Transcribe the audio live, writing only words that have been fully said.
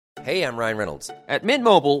Hey, I'm Ryan Reynolds. At Mint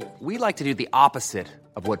Mobile, we like to do the opposite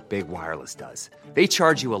of what Big Wireless does. They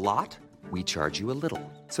charge you a lot, we charge you a little.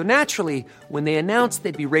 So naturally, when they announced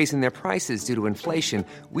they'd be raising their prices due to inflation,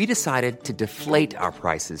 we decided to deflate our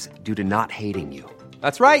prices due to not hating you.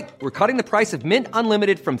 That's right. We're cutting the price of Mint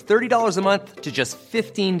Unlimited from $30 a month to just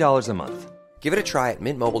 $15 a month. Give it a try at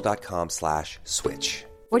mintmobile.com/switch.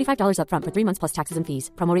 $45 up front for 3 months plus taxes and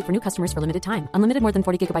fees. Promo rate for new customers for limited time. Unlimited more than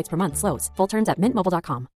 40 gigabytes per month. Slows full terms at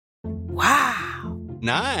mintmobile.com. Wow.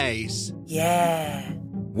 Nice. Yeah.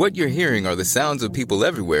 What you're hearing are the sounds of people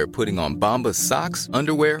everywhere putting on Bombas socks,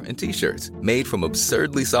 underwear, and T-shirts made from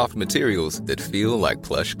absurdly soft materials that feel like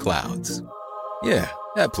plush clouds. Yeah,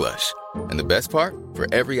 that plush. And the best part? For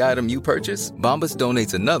every item you purchase, Bombas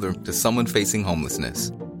donates another to someone facing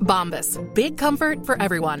homelessness. Bombas. Big comfort for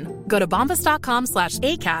everyone. Go to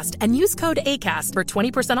bombas.com/ACAST and use code ACAST for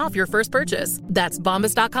 20% off your first purchase. That's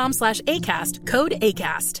bombas.com/ACAST. Code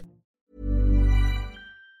ACAST.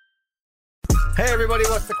 Hey everybody,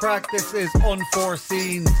 what's the crack? This is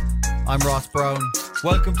Unforeseen. I'm Ross Brown.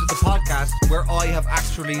 Welcome to the podcast where I have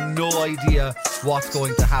actually no idea what's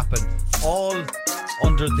going to happen. All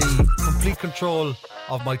under the complete control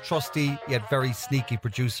of my trusty yet very sneaky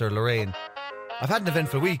producer, Lorraine. I've had an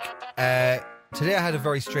eventful week. Today I had a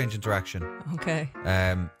very strange interaction. Okay.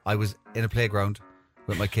 I was in a playground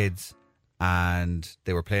with my kids and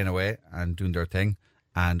they were playing away and doing their thing.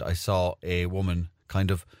 And I saw a woman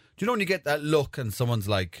kind of... Do you know when you get that look and someone's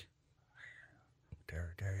like,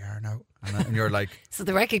 there you are now. And you're like... So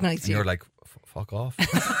they recognise you. And you're like, fuck off.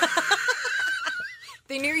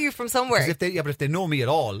 They knew you from somewhere. But if they know me at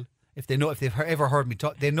all, if they've ever heard me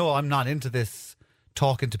talk, they know I'm not into this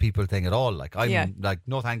talking to people thing at all. Like, I'm like,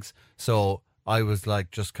 no thanks. So I was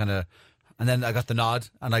like, just kind of... And then I got the nod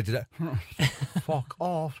and I did it. Fuck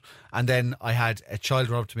off. And then I had a child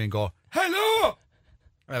run up to me and go, hello.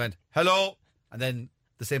 And I went, hello. And then...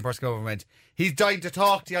 the same person came over and went, he's dying to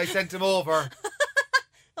talk to you, I sent him over.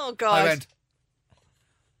 Oh, God. I went,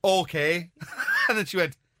 okay. And then she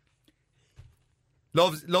went,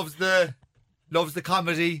 loves the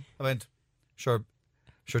comedy. I went, sure,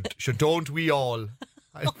 don't we all?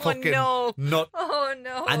 No. Nut. Oh,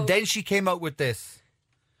 no. And then she came out with this.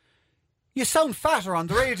 You sound fatter on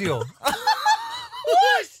the radio.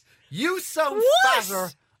 What? You sound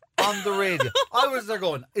fatter on the radio. I was there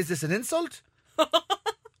going, is this an insult?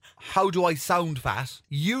 How do I sound fat?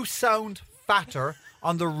 You sound fatter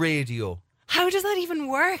on the radio. How does that even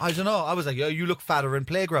work? I don't know. I was like, yeah, you look fatter in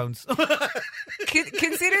playgrounds.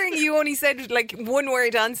 Considering you only said like one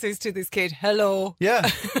word answers to this kid, hello. Yeah,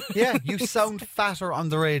 you sound fatter on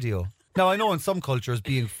the radio. Now, I know in some cultures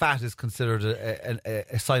being fat is considered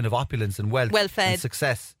a sign of opulence and wealth. Well-fed. And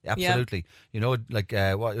success. Absolutely. Yep. You know, like,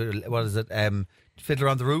 what is it? Fiddler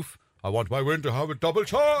on the Roof. I want my win to have a double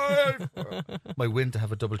chive. My win to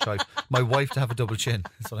have a double chive. My wife to have a double chin.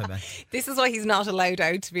 That's what I meant. This is why he's not allowed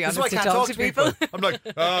out, to be honest, This is why I to can't talk to people. I'm like,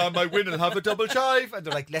 my win will have a double chive. And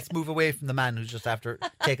they're like, let's move away from the man who's just after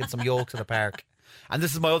taking some yolks in the park. And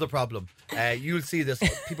this is my other problem. You'll see this.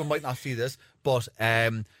 People might not see this, but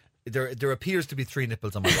there appears to be 3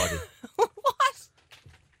 nipples on my body. What?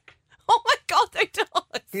 Oh my God, there does.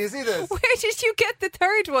 Can you see this? Where did you get the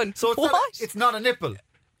third one? So what? It's not a nipple.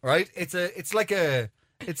 Right, it's like a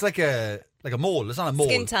mole. It's not a mole.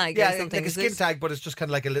 Skin tag, yeah, or something. Like a skin tag, but it's just kind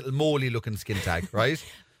of like a little moley looking skin tag, right?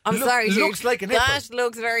 I'm sorry, dude. Looks like a nipple. That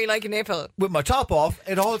looks very like a nipple. With my top off,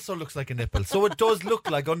 it also looks like a nipple. So it does look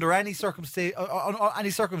like under any circumstance,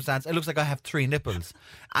 it looks like I have 3 nipples.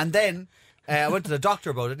 And then I went to the doctor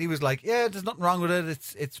about it. He was like, "Yeah, there's nothing wrong with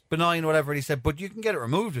it. It's benign, whatever." And he said, "But you can get it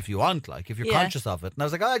removed if you want, like if you're conscious of it." And I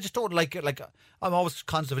was like, "I just don't like it. Like I'm always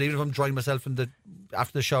conscious of it, even if I'm drying myself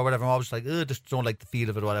after the show, or whatever. I'm always like, just don't like the feel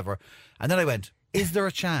of it, or whatever." And then I went, "Is there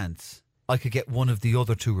a chance I could get one of the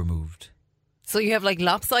other 2 removed?" So you have like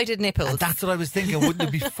lopsided nipples. And that's what I was thinking. Wouldn't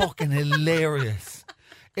it be fucking hilarious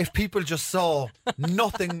if people just saw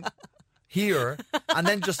nothing here and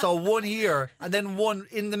then just saw one here and then one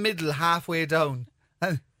in the middle halfway down?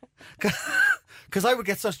 Because I would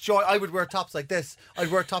get such joy. I would wear tops like this. I'd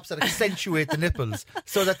wear tops that accentuate the nipples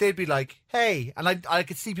so that they'd be like, hey. And I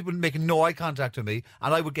could see people making no eye contact with me,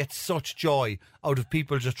 and I would get such joy out of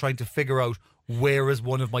people just trying to figure out where is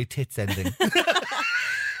one of my tits ending.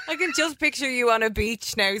 I can just picture you on a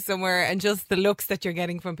beach now somewhere and just the looks that you're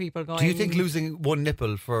getting from people going... Do you think losing one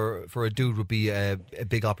nipple for a dude would be a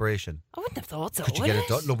big operation? I wouldn't have thought so. Could you get it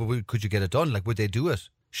done? No, but could you get it done? Like, would they do it?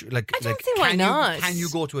 I don't see why not. Can you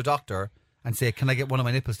go to a doctor and say, can I get one of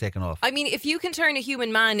my nipples taken off? I mean, if you can turn a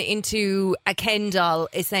human man into a Ken doll,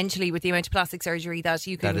 essentially, with the amount of plastic surgery that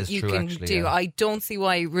you can, That is you true, can actually, do, yeah. I don't see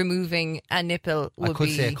why removing a nipple would I could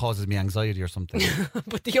be. say it causes me anxiety or something.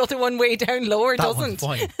 But the other one way down lower That doesn't. one's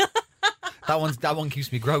fine. that one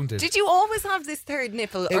keeps me grounded. Did you always have this third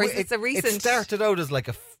nipple, or is this a recent? It started out as like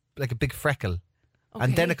a big freckle,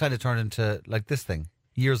 and then it kind of turned into like this thing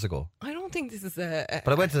years ago. I don't think this is a.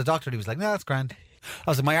 But I went to the doctor and he was like, "No, that's grand."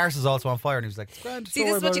 I was like, "My arse is also on fire," and he was like, "It's grand." See,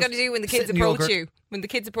 this is what you got to do when the kids Sit in approach yogurt. you. When the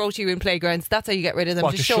kids approach you in playgrounds, that's how you get rid of them.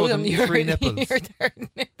 What, Just to show them your 3 nipples? your third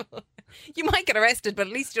nipple. You might get arrested, but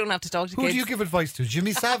at least you don't have to talk to Who kids. do you give advice to?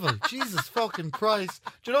 Jimmy Savile? Jesus fucking Christ.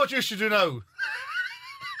 Do you know what you should do now?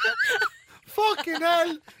 Fucking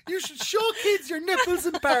hell. You should show kids your nipples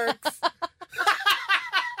in parks.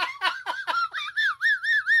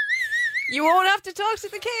 You won't have to talk to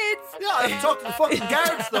the kids. Yeah, I have to talk to the fucking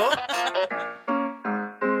guards though.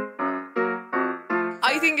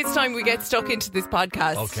 I think it's time we get stuck into this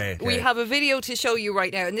podcast. Okay. We have a video to show you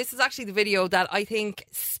right now, and this is actually the video that I think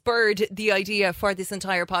spurred the idea for this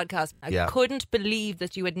entire podcast. I couldn't believe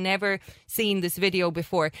that you had never seen this video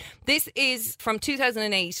before. This is from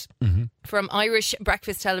 2008 from Irish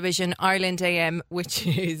breakfast television, Ireland AM, which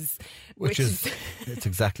is It's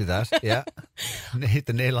exactly that, yeah. Hit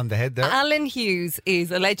the nail on the head there. Alan Hughes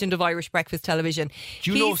is a legend of Irish breakfast television.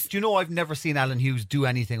 Do you know I've never seen Alan Hughes do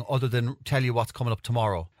anything other than tell you what's coming up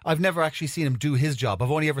tomorrow? I've never actually seen him do his job. I've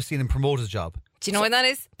only ever seen him promote his job. Do you know why that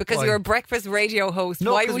is? Because Why? you're a breakfast radio host.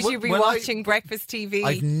 No, Why 'cause would you be when watching breakfast TV?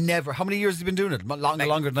 I've never... How many years has he been doing it?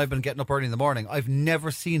 Longer than I've been getting up early in the morning. I've never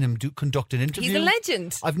seen him conduct an interview. He's a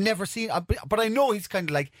legend. I've never seen... But I know he's kind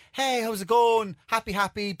of like, hey, how's it going?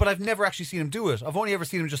 Happy. But I've never actually seen him do it. I've only ever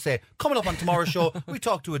seen him just say, coming up on tomorrow's show, we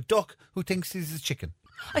talk to a duck who thinks he's his chicken.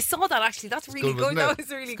 I saw that actually. That's really good. wasn't it? That was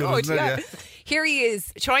really It's good, good. wasn't it? Yeah. Yeah. Here he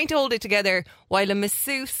is trying to hold it together while a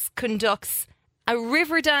masseuse conducts a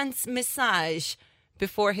river dance massage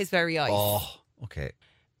before his very eyes. Oh, okay.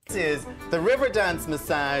 This is the River Dance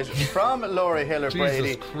Massage from Laura Hiller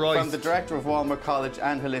Brady, Christ. from the director of Walmer College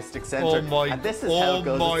and Holistic Centre. Oh my- and this is how it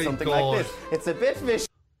goes. oh It's something my like this. God. It's a bit vicious.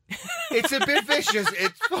 It's a bit vicious.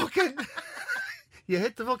 It's fucking... You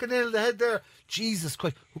hit the fucking nail on the head there. Jesus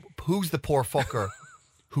Christ. Who's the poor fucker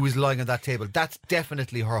who is lying on that table? That's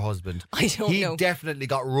definitely her husband. I don't know. He definitely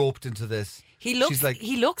got roped into this. He looks She's like,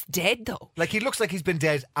 he looks dead though. he looks like he's been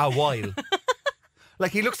dead a while.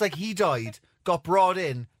 Like he looks like he died, got brought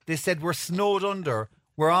in. They said, we're snowed under.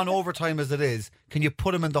 We're on overtime as it is. Can you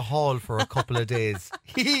put him in the hall for a couple of days?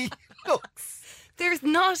 He looks... There's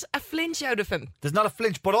not a flinch out of him. There's not a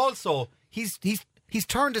flinch, but also he's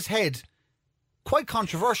turned his head quite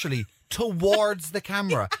controversially towards the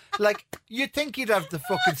camera. Like, you'd think you'd have the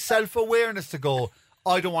fucking self-awareness to go,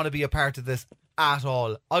 I don't want to be a part of this at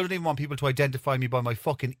all. I don't even want people to identify me by my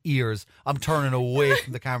fucking ears. I'm turning away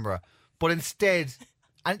from the camera. But instead,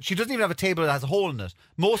 and she doesn't even have a table that has a hole in it.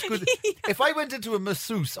 Most good. If I went into a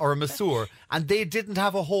masseuse or a masseur and they didn't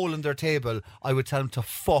have a hole in their table, I would tell them to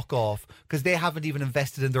fuck off because they haven't even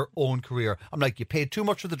invested in their own career. I'm like, you paid too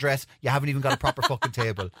much for the dress. You haven't even got a proper fucking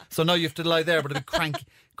table. So now you have to lie there with a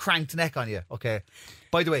cranked neck on you. Okay.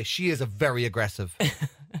 By the way, she is a very aggressive.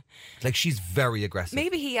 Like, she's very aggressive.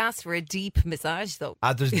 Maybe he asked for a deep massage though.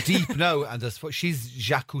 There's deep now, and she's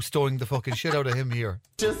Jacques Cousteauing the fucking shit out of him here.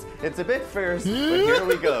 It's a bit fierce, but here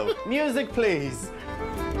we go. Music, please.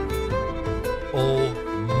 Oh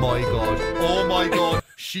my God. Oh my God.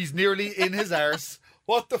 She's nearly in his arse.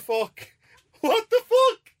 What the fuck? What the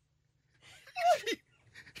fuck?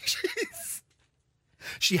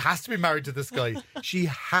 She has to be married to this guy. She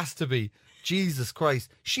has to be. Jesus Christ.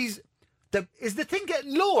 Is the thing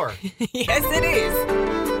getting lower? Yes, it is.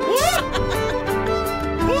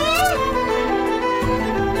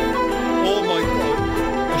 Oh my God.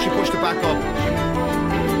 Oh, she pushed it back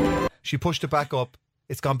up. She pushed it back up.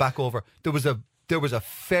 It's gone back over. There was a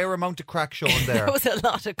fair amount of crack showing there. There was a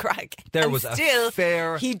lot of crack. There And was a still,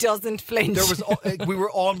 fair... he doesn't flinch. There was. We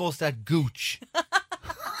were almost at gooch.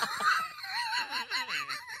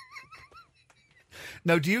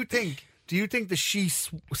 Now, do you think that she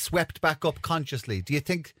swept back up consciously? Do you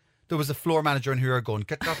think there was a floor manager in here going,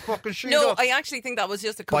 get that fucking shit No, up? I actually think that was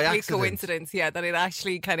just a By complete accident. coincidence. Yeah, that it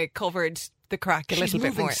actually kind of covered the crack a She's little bit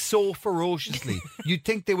moving more. so ferociously. You'd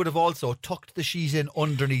think they would have also tucked the sheet in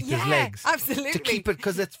underneath his legs. absolutely. To keep it,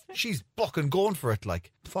 because she's fucking going for it,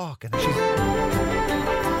 like, fuck. And she's...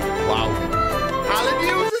 Wow. Alan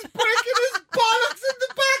Hughes is breaking his bollocks in the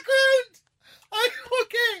background.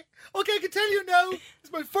 Okay, I can tell you now,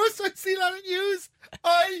 it's my first time seeing Alan Hughes.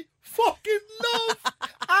 I fucking love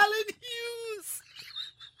Alan Hughes.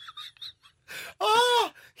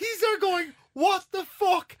 Oh, he's there going,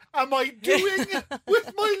 am I doing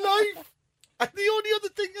with my life? And the only other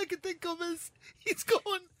thing I can think of is he's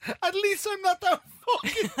going, at least I'm not that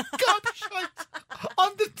fucking gobshite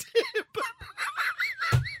on the table.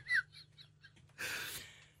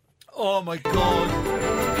 Oh my God.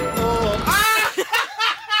 Oh. Ah!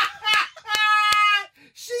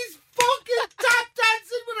 She's fucking tap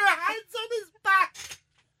dancing with her hands on his back.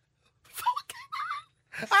 Fucking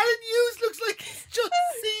Alan Hughes looks like he's just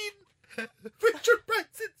seen Richard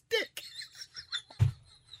Branson's dick.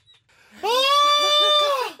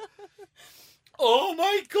 Oh! Oh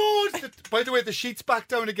my God. By the way, the sheet's back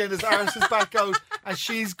down again, his arse is back out, and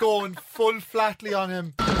she's going full flatly on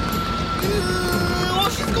him. Oh,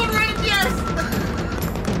 she's going right in the arse.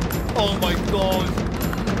 Oh my God.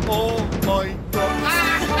 Oh my God.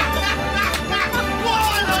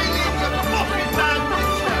 What? I leave you fucking bad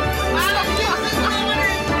bitch. Alan Hughes is doing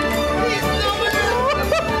it. He's doing it.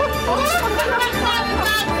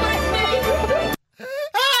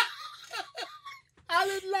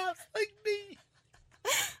 Alan laughs like me.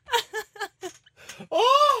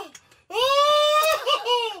 Oh!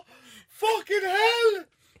 Oh! Fucking hell!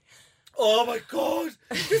 Oh my God!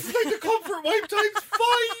 This is like the comfort wipe times 5!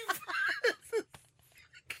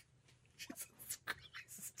 Jesus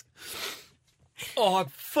Christ. Oh, I'm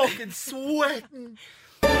fucking sweating.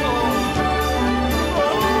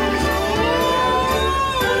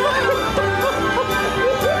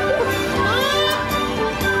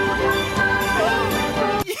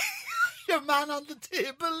 Your man on the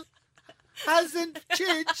table hasn't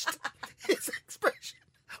changed his expression.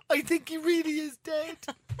 I think he really is dead.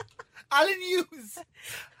 Alan Hughes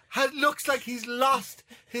looks like he's lost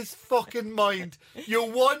his fucking mind. Your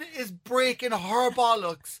one is breaking her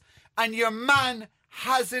bollocks, and your man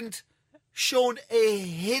hasn't shown a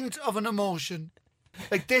hint of an emotion.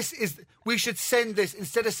 Like, this is... We should send this,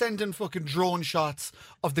 instead of sending fucking drone shots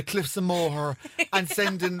of the Cliffs of Moher and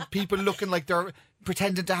sending people looking like they're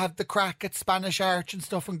pretending to have the crack at Spanish Arch and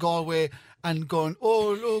stuff in Galway and going,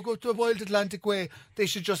 oh, go to the Wild Atlantic Way. They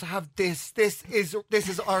should just have this. This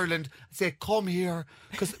is Ireland. Say, come here,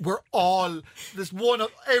 because we're all... There's one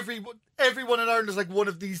of... Everyone in Ireland is like one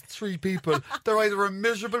of these three people. They're either a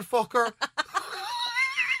miserable fucker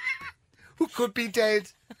who could be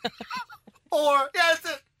dead, or... Yeah, that's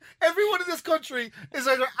it. Everyone in this country is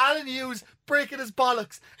either Alan Hughes breaking his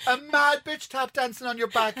bollocks, a mad bitch tap dancing on your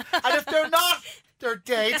back, and if they're not, they're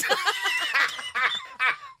dead.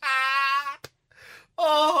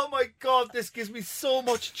 Oh my God, this gives me so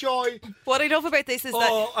much joy. What I love about this is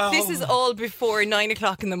that this is all before 9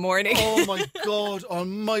 o'clock in the morning. Oh my God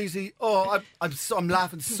almighty. Oh, I'm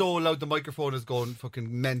laughing so loud the microphone is going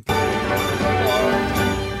fucking mental. Oh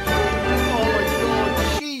my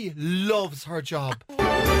God, she loves her job.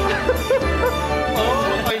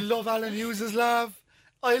 Oh, I love Alan Hughes' laugh.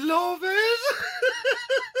 I love it.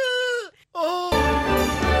 Oh,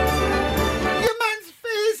 your man's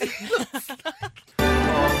face. He looks like...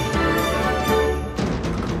 Oh.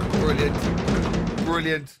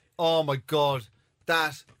 Brilliant. Oh my God,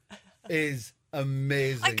 that is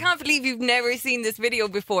amazing. I can't believe you've never seen this video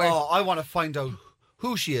before. Oh, I want to find out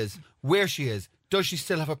who she is, where she is. Does she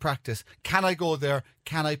still have a practice? Can I go there?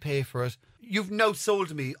 Can I pay for it? You've now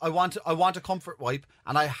sold me. I want a comfort wipe,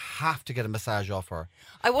 and I have to get a massage off her.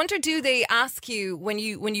 I wonder, do they ask you when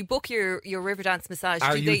you book your Riverdance massage?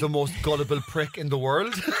 Are you the most gullible prick in the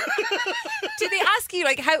world? Do they ask you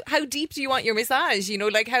like how deep do you want your massage? You know,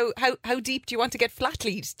 like how deep do you want to get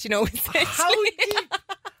flat-lead? Do you know? How deep?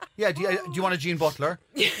 Yeah. Do you want a Gene Butler?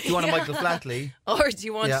 Do you want a Michael Flatley? Or do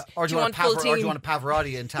you want? Yeah. Or do you want a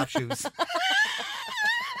Pavarotti in tap shoes?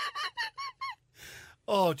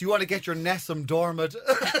 Oh, do you want to get your Nessun Dormant?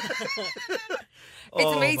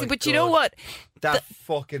 It's amazing, but you know what? That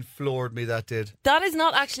fucking floored me, that did. That is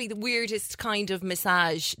not actually the weirdest kind of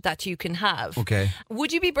massage that you can have. Okay.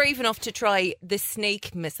 Would you be brave enough to try the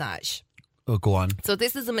snake massage? Oh, go on. So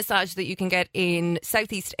this is a massage that you can get in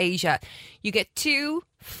Southeast Asia. You get 2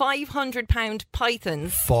 500-pound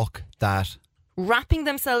pythons. Fuck that. Wrapping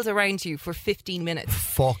themselves around you for 15 minutes.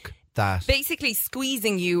 Fuck that. Basically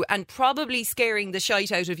squeezing you and probably scaring the shite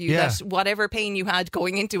out of you, that whatever pain you had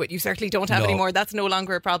going into it, you certainly don't have anymore. That's no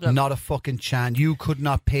longer a problem. Not a fucking chance. You could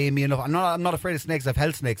not pay me enough. I'm not afraid of snakes. I've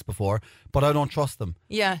held snakes before, but I don't trust them.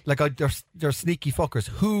 Yeah. Like, they're sneaky fuckers.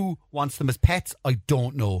 Who wants them as pets? I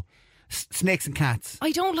don't know. Snakes and cats.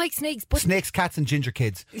 I don't like snakes, but snakes, cats, and ginger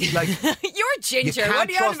kids. Like, you're ginger. You can't what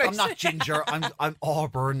are you trust. on I'm not ginger. I'm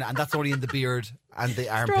auburn, and that's only in the beard and the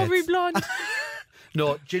armpits. Strawberry blonde.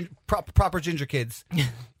 No, proper ginger kids,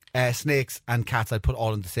 snakes and cats. I'd put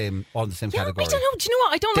all in the same category. I don't know. Do you know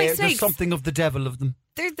what? I don't like snakes. There's something of the devil of them.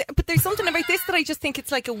 there's something about this that I just think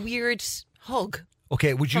it's like a weird hug.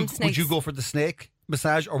 Okay, would you From snakes. go for the snake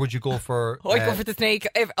massage or would you go for? I'd go for the snake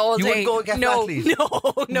all day. You wouldn't go and get no, flat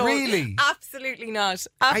lead? no, Really? Absolutely not.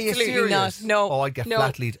 Are you Absolutely serious? not. No. Oh, I'd get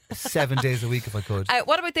flat lead 7 days a week if I could.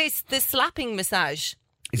 What about this? The slapping massage.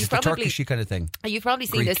 Is it the Turkish kind of thing? You've probably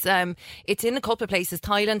seen Greek. this. It's in a couple of places.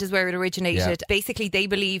 Thailand is where it originated. Yeah. Basically, they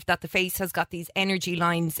believe that the face has got these energy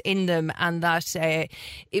lines in them, and that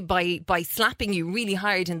by slapping you really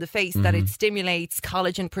hard in the face, that it stimulates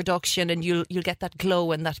collagen production, and you'll get that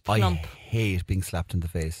glow and that plump. I hate being slapped in the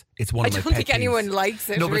face. It's one of my I don't pet think anyone peeves. likes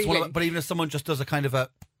it. No, but, really. but even if someone just does a kind of a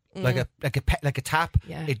like a tap,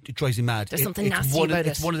 Yeah. it drives me mad. There's something it's nasty one of, about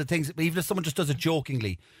It's it. one of the things. Even if someone just does it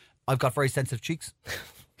jokingly, I've got very sensitive cheeks.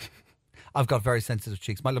 I've got very sensitive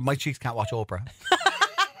cheeks. My cheeks can't watch Oprah.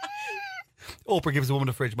 Oprah gives a woman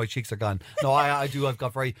a fridge, my cheeks are gone. No, I do. I've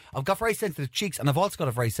got very sensitive cheeks, and I've also got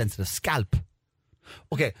a very sensitive scalp.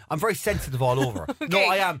 Okay, I'm very sensitive all over. Okay. No,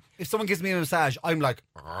 I am. If someone gives me a massage, I'm like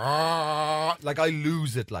I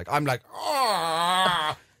lose it. Like I'm like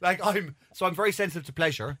I'm very sensitive to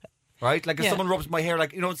pleasure. Right? Like if Yeah. someone rubs my hair,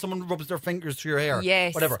 like, when someone rubs their fingers through your hair.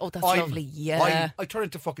 Yes. Whatever. Oh, that's lovely. Yeah. I turn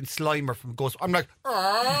into fucking Slimer from Ghost. I'm like,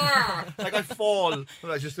 like I fall.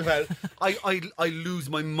 I lose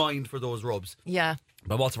my mind for those rubs. Yeah.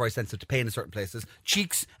 But I'm also very sensitive to pain in certain places.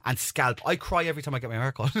 Cheeks and scalp. I cry every time I get my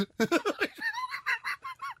hair cut.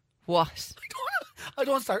 What? I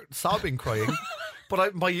don't start sobbing crying.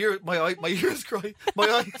 But my ears cry.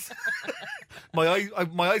 My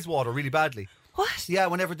eyes water really badly. What? Yeah,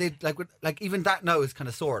 whenever they like even that now is kind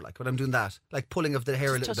of sore. Like when I'm doing that, like pulling of the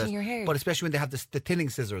hair Just a little touching bit. your hair. But especially when they have the thinning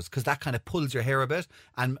scissors, because that kind of pulls your hair a bit.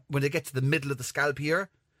 And when they get to the middle of the scalp here,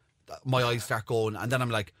 my eyes start going, and then I'm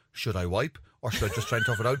like, should I wipe or should I just try and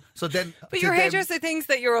tough it out? So then, But to your them- hairdresser thinks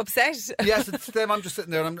that you're upset. Yes, it's to them. I'm just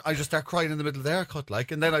sitting there, and I just start crying in the middle of the haircut,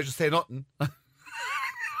 like, and then I just say nothing.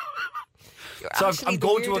 You're So actually I'm the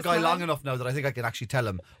going to a weirdest guy man. long enough now that I think I can actually tell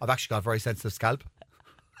him I've actually got a very sensitive scalp.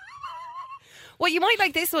 Well, you might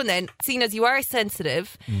like this one then, seeing as you are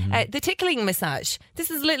sensitive. Mm-hmm. The tickling massage. This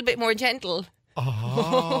is a little bit more gentle. Oh,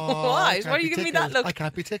 What? I can't Why are you be giving me that tickled. look? I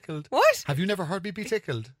can't be tickled. What? Have you never heard me be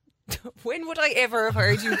tickled? When would I ever have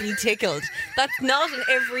heard you be tickled? That's not an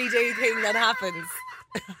everyday thing that happens.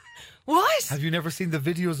 What? Have you never seen the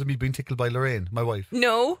videos of me being tickled by Lorraine, my wife?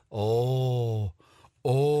 No. Oh.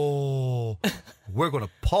 We're going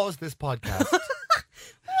to pause this podcast. What?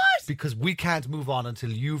 Because we can't move on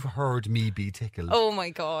until you've heard me be tickled. Oh my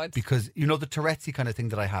God. Because you know the Tourette's kind of thing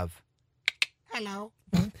that I have. Hello.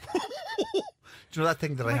 Do you know that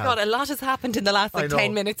thing that Oh I my have? God, a lot has happened in the last I know.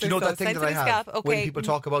 10 minutes Do you know or so. that thing that I Sensitive have? scalp. When Okay. people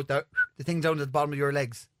talk about the thing down at the bottom of your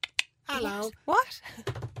legs. Hello. What?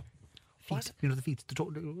 Feet. You know the feet.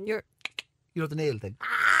 Your You know the nail thing.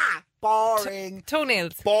 Boring.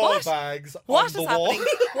 toenails. Ball What? bags. What on is the wall. happening?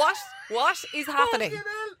 What is happening? Fucking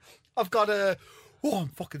hell. I've got a... Oh, I'm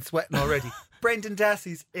fucking sweating already. Brendan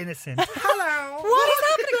Dassey's Innocent. Hello. What is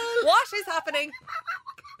happening? What is happening?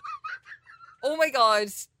 Oh my God.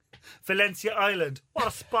 Valencia Island. What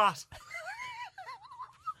a spot.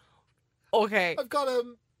 Okay. I've got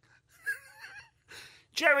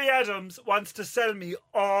Jerry Adams wants to sell me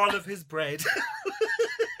all of his bread.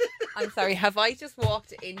 I'm sorry. Have I just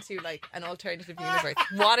walked into like an alternative universe?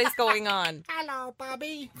 What is going on? Hello,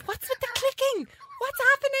 Bobby. What's with the clicking? What's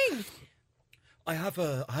happening? I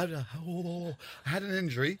had an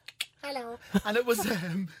injury, Hello. and it was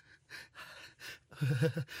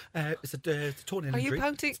it's a toenail Are you injury.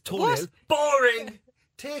 pouting? It's toenail. What? Boring.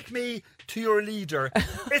 Take me to your leader.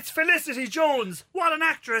 It's Felicity Jones. What an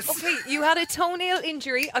actress. Okay, you had a toenail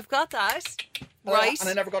injury. I've got that. Right. And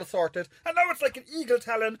I never got it sorted. And now it's like an eagle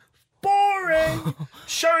talon. Boring.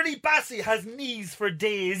 Shirley Bassey has knees for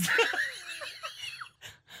days.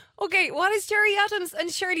 Okay, what has Jerry Adams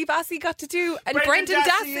and Shirley Bassey got to do? And Brendan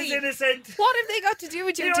Dassey is Dassey. innocent. What have they got to do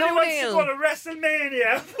with He your only wants to toenail? go to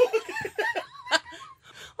WrestleMania.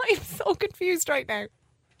 I'm so confused right now.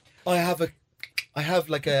 I have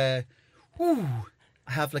like a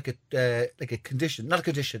condition. Not a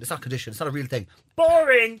condition. It's not a condition. It's not a real thing.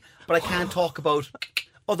 Boring. But I can't talk about.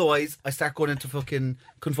 Otherwise, I start going into fucking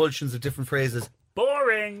convulsions of different phrases.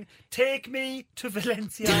 Boring. Take me to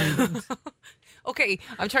Valencia Island. Okay,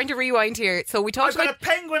 I'm trying to rewind here. So we talked I've got about a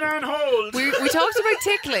penguin on hold. we talked about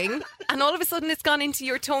tickling, and all of a sudden it's gone into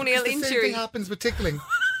your toenail The same injury. thing happens with tickling.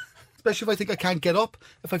 Especially if I think I can't get up.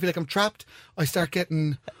 If I feel like I'm trapped, I start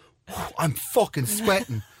getting... I'm fucking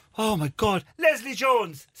sweating. Oh my God. Leslie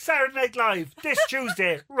Jones, Saturday Night Live, this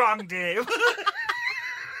Tuesday. Wrong day.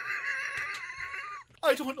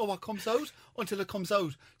 I don't know what comes out until it comes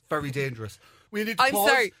out. very dangerous. We need to I'm pause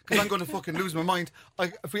sorry. because I'm going to fucking lose my mind.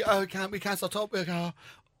 We can't stop talking.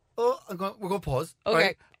 We're going to pause. Okay.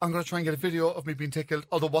 Right? I'm going to try and get a video of me being tickled.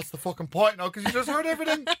 Although, what's the fucking point now? Because you just heard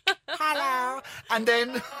everything. Hello. And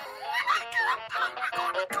then...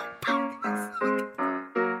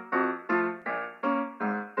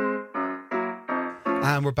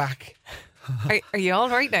 and we're back. Are you all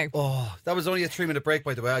right now? Oh, that was only a 3-minute break,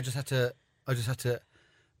 by the way. I just had to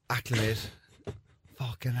acclimate.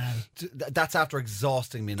 Fucking hell. That's after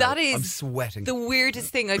exhausting me now. That is I'm sweating. the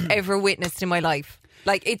weirdest thing I've ever witnessed in my life.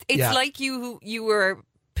 Like, it's like you were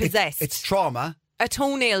possessed. It's trauma. A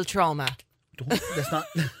toenail trauma. That's not...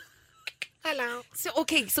 Hello.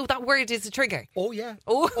 So that word is a trigger. Oh, yeah.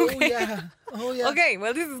 Oh, okay. Oh, yeah. Oh, yeah. Okay,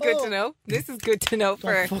 well, this is good to know. This is good to know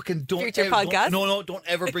for future podcast. Don't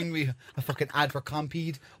ever bring me a fucking ad for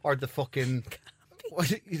Compede or the fucking...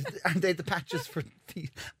 and they the patches for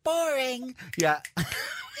teeth. Boring. Yeah.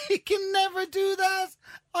 You can never do that.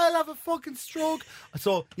 I'll have a fucking stroke.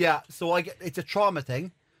 So I get, it's a trauma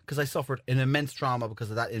thing because I suffered an immense trauma because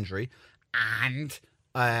of that injury, and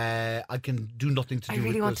I can do nothing to do. I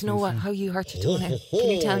really with want to know how you hurt your toenail.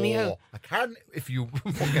 Can you tell me how? I can if you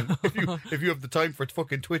have the time for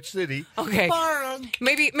fucking Twitch City. Okay. Boring.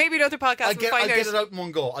 Maybe another podcast. I'll get it out in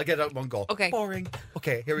one go. Okay. Boring.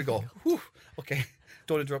 Okay, here we go. Whew. Okay.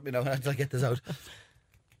 Don't interrupt me now until I get this out.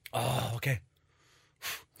 Oh, okay.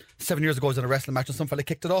 7 years ago, I was in a wrestling match and some fella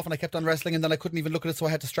kicked it off and I kept on wrestling and then I couldn't even look at it, so I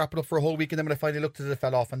had to strap it up for a whole week, and then when I finally looked at it, it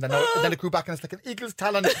fell off, and then it grew back and it's like an eagle's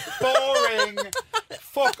talon. Boring.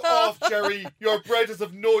 Fuck off, Jerry. Your bread is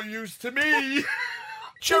of no use to me.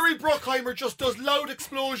 Jerry Bruckheimer just does loud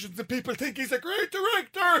explosions and people think he's a great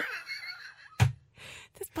director.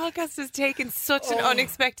 This podcast has taken such an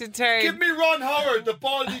unexpected turn. Give me Ron Howard, the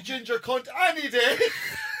baldy ginger cunt, any day.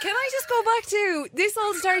 Can I just go back to, this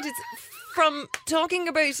all started from talking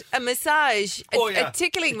about a massage, a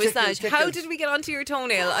tickling massage. How did we get onto your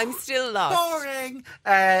toenail? I'm still lost. Boring.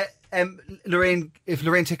 Lorraine, if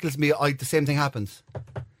Lorraine tickles me, the same thing happens.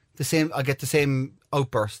 I get the same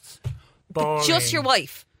outbursts. Boring. Just your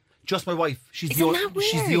wife? Just my wife. She's Isn't that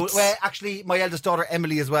weird? Well, actually, my eldest daughter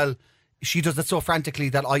Emily as well. She does it so frantically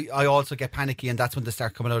that I also get panicky, and that's when they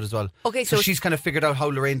start coming out as well. Okay, so she's kind of figured out how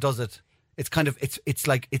Lorraine does it. It's kind of it's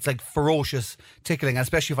like ferocious tickling, and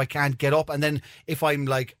especially if I can't get up, and then if I'm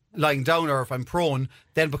like lying down or if I'm prone,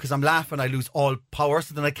 then because I'm laughing I lose all power,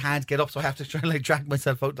 so then I can't get up, so I have to try and like drag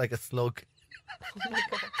myself out like a slug. Oh my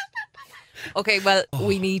God. Okay, well,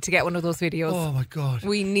 we need to get one of those videos. Oh my God.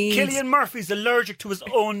 We need... Cillian Murphy's allergic to his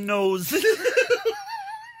own nose. He's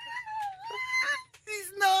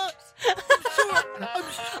not.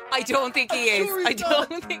 I don't think he is. I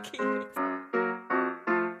don't think he is.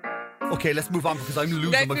 Okay, let's move on because I'm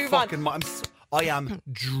losing my fucking mind. I am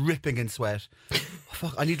dripping in sweat.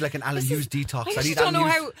 Fuck, I need like an Alan Hughes detox. I don't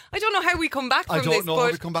know how we come back from this. I don't know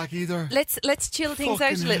how we come back either. Let's chill things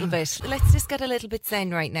out a little bit. Let's just get a little bit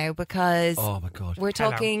zen right now because oh my God, we're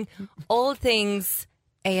talking all things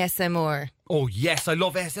ASMR. Oh yes, I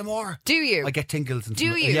love ASMR. Do you? I get tingles and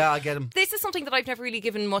Do you? Yeah, I get them. This is something that I've never really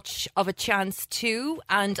given much of a chance to,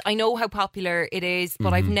 and I know how popular it is,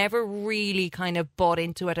 but I've never really kind of bought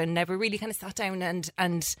into it and never really kind of sat down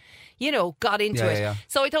and you know, got into it. Yeah.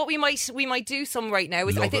 So I thought we might do some right now.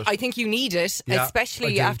 I think you need it, Yeah,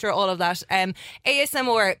 especially after all of that.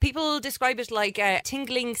 ASMR, people describe it like a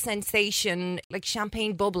tingling sensation, like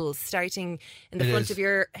champagne bubbles starting in the front of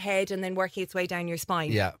your head and then working its way down your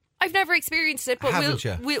spine. Yeah. I've never experienced it, but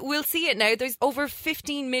we'll see it now. There's over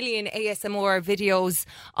 15 million ASMR videos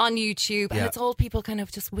on YouTube, and it's all people kind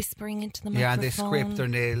of just whispering into the microphone. Yeah, and they scrape their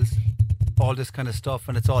nails, all this kind of stuff,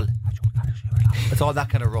 and it's all that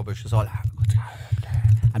kind of rubbish. It's all,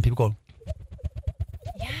 and people go.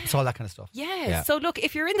 Yeah. It's all that kind of stuff. Yeah. So look,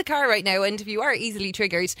 if you're in the car right now and if you are easily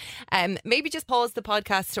triggered, maybe just pause the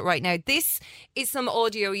podcast right now. This is some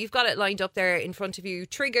audio. You've got it lined up there in front of you.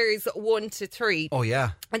 Triggers 1 to 3. Oh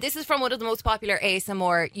yeah. And this is from one of the most popular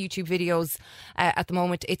ASMR YouTube videos at the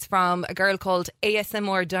moment. It's from a girl called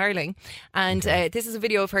ASMR Darling. And this is a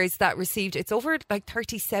video of hers that received, it's over like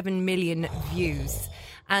 37 million views.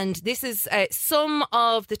 And this is some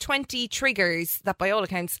of the 20 triggers that, by all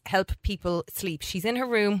accounts, help people sleep. She's in her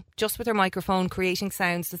room, just with her microphone, creating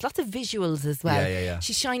sounds. There's lots of visuals as well. Yeah.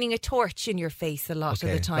 She's shining a torch in your face a lot of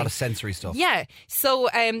the time. A lot of sensory stuff. Yeah. So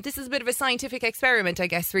this is a bit of a scientific experiment, I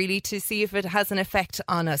guess, really, to see if it has an effect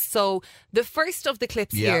on us. So the first of the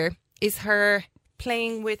clips here is her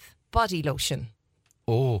playing with body lotion.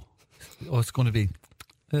 Oh, it's going to be...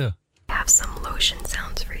 Yeah. I have some lotion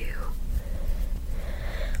sounds for you.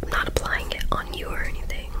 I'm not applying it on you or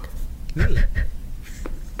anything. Really?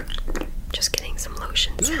 just getting some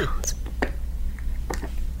lotion sounds.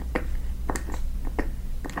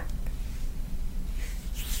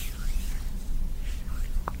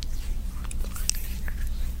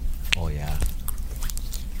 Oh yeah.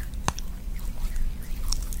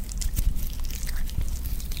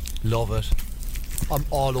 Love it. I'm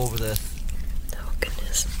all over this. Oh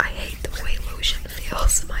goodness, I hate the way lotion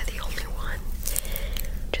feels. Am I the only one?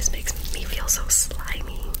 It just makes me feel so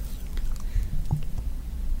slimy.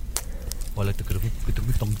 I like the I like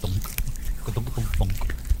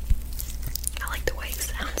the way it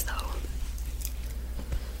sounds though.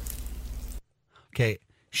 Okay,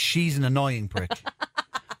 she's an annoying prick.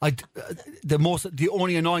 The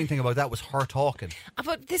only annoying thing about that was her talking.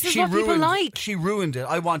 But this is what people like. She ruined it.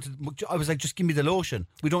 I was like, just give me the lotion.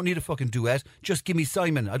 We don't need a fucking duet. Just give me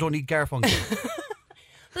Simon. I don't need Garfunkel.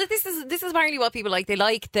 But this is apparently what people like. They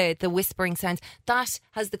like the whispering sounds. That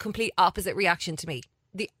has the complete opposite reaction to me.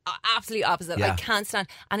 The absolute opposite. Yeah. I can't stand.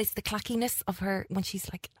 And it's the clackiness of her when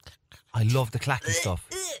she's like... I love the clacky stuff.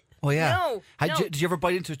 Oh yeah. No. Did you ever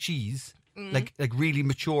bite into a cheese? Like really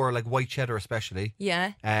mature, like white cheddar especially.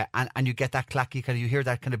 Yeah. And you get that clacky kind of, you hear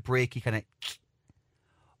that kind of breaky kind of...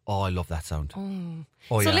 Oh, I love that sound.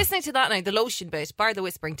 So listening to that now, the lotion bit, bar the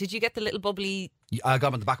whispering, did you get the little bubbly... I got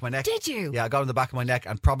them on the back of my neck. Did you? Yeah, I got them on the back of my neck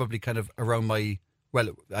and probably kind of around my...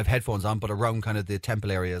 Well, I have headphones on, but around kind of the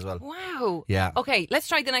temple area as well. Wow. Yeah. Okay, let's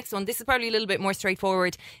try the next one. This is probably a little bit more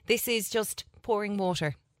straightforward. This is just pouring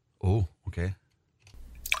water. Oh, okay.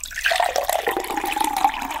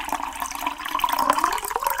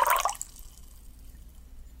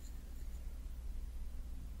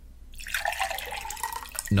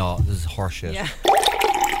 No, this is horseshit. Yeah.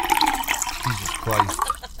 Jesus Christ.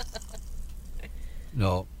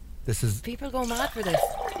 No, this is... People go mad for this.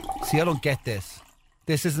 See, I don't get this.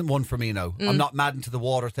 This isn't one for me now. I'm not mad into the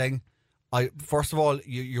water thing. First of all,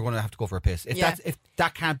 you're going to have to go for a piss. If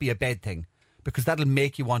that can't be a bed thing, because that'll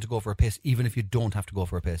make you want to go for a piss even if you don't have to go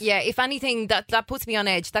for a piss. Yeah, if anything, that puts me on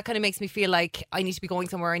edge. That kind of makes me feel like I need to be going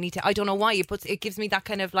somewhere. I don't know why. It gives me that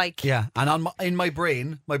kind of like... Yeah, and in my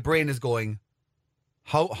brain is going...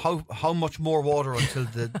 How much more water until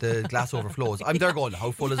the glass overflows? I'm there going,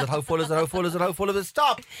 how full is it? How full is it? How full is it? How full is it?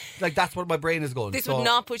 Stop! Like, that's what my brain is going. This would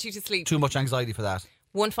not put you to sleep. Too much anxiety for that.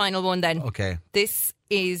 One final one then. Okay. This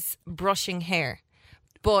is brushing hair.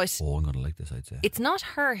 But... Oh, I'm going to like this, I'd say. It's not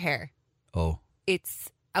her hair. Oh.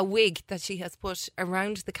 It's a wig that she has put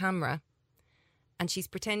around the camera. And she's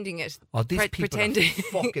pretending it. Oh, these people are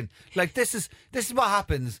fucking... Like, this is what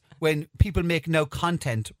happens when people make now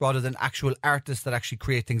content rather than actual artists that actually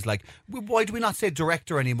create things like... Why do we not say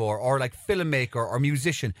director anymore? Or like filmmaker or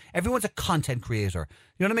musician? Everyone's a content creator.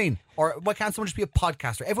 You know what I mean? Or why can't someone just be a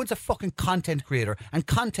podcaster? Everyone's a fucking content creator. And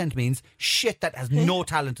content means shit that has no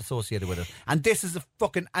talent associated with it. And this is the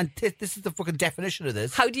fucking definition of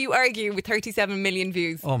this. How do you argue with 37 million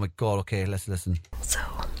views? Oh my God, okay, let's listen. So...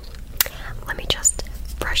 let me just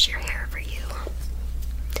brush your hair for you.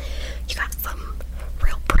 You got some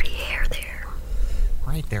real pretty hair there.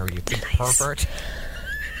 Right there, you big pervert.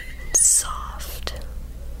 Soft.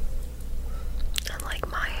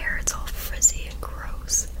 Unlike my hair, it's all frizzy and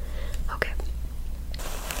gross. Okay.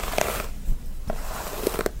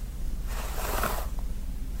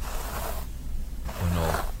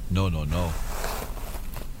 Oh no. No.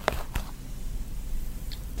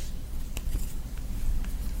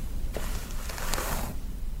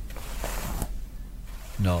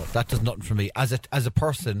 No, that does nothing for me. As a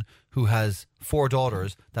person who has 4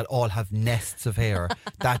 daughters that all have nests of hair,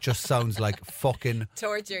 that just sounds like fucking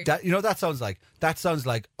torture. That sounds like? That sounds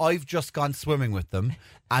like I've just gone swimming with them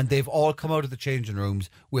and they've all come out of the changing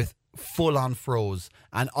rooms with full-on froze,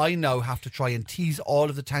 and I now have to try and tease all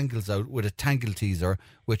of the tangles out with a tangle teaser,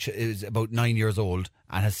 which is about 9 years old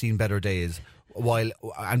and has seen better days,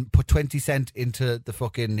 and put 20 cent into the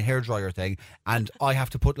fucking hairdryer thing, and I have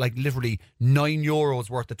to put like literally €9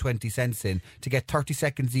 worth of 20 cents in to get 30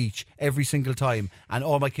 seconds each every single time, and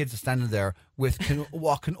all my kids are standing there with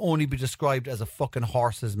what can only be described as a fucking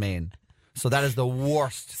horse's mane. So that is the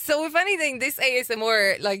worst. So if anything, this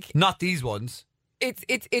ASMR, like... Not these ones.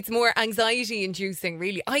 It's more anxiety inducing,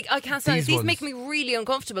 really. I can't stand it. These make me really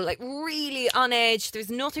uncomfortable, like really on edge.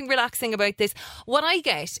 There's nothing relaxing about this. What I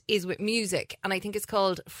get is with music, and I think it's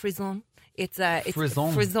called frisson. It's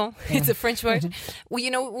frisson. Frisson. It's a French word. Well,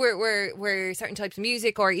 you know, where certain types of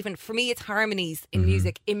music, or even for me, it's harmonies in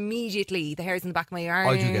music. Immediately, the hairs in the back of my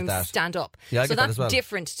arms I do get that. stand up. Yeah, I so get that that's as well.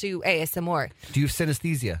 different to ASMR. Do you have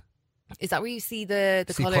synesthesia? Is that where you see the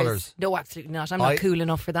See colours? colours? No, absolutely not. I'm not cool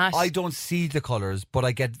enough for that. I don't see the colours, but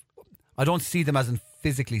I don't see them as in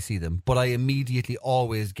physically see them, but I immediately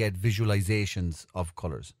always get visualizations of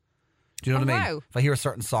colours. Do you know what I mean? Wow. If I hear a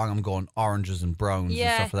certain song, I'm going oranges and browns and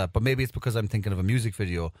stuff like that. But maybe it's because I'm thinking of a music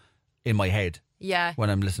video in my head Yeah. when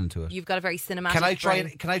I'm listening to it. You've got a very cinematic Can I try?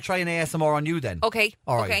 brain. Can I try an ASMR on you then? Okay.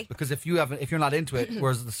 All right. Okay. Because if you're not into it,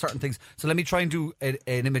 whereas there's certain things. So let me try and do an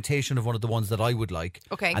imitation of one of the ones that I would like.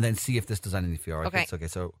 Okay. And then see if this does anything for you. All right. Okay. Okay.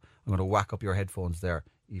 So I'm going to whack up your headphones there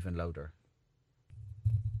even louder.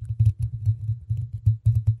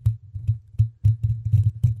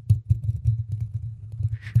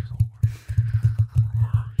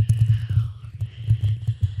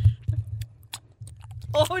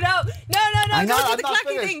 Oh no! No! Don't do the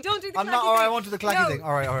clacky thing. Don't do the clacky thing. All right, I won't do the clacky thing.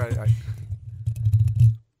 All right.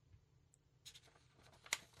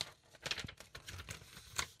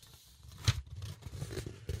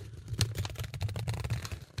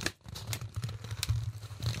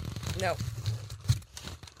 No.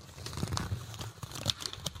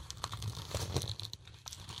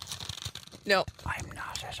 No. I'm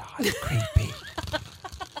not at all creepy.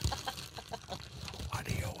 What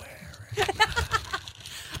are you wearing?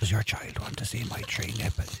 Does your child want to see my 3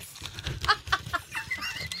 nipples?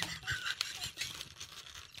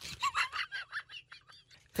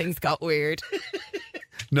 Things got weird.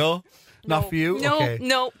 No? Not for you? No, Okay.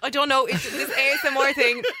 no, I don't know. It's this ASMR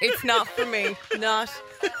thing. It's not for me. Not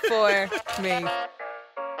for me.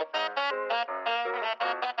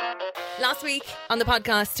 Last week on the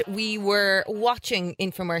podcast, we were watching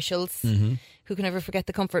infomercials. Mm-hmm. Who can ever forget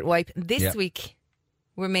the comfort wipe? This week,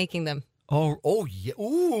 we're making them. Oh, yeah.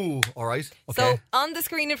 Ooh. All right. Okay. So on the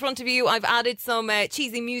screen in front of you, I've added some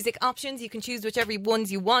cheesy music options. You can choose whichever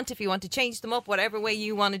ones you want. If you want to change them up, whatever way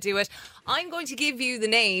you want to do it. I'm going to give you the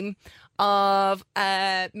name of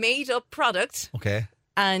a made-up product. Okay.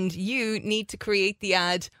 And you need to create the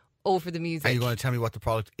ad over the music. Are you going to tell me what the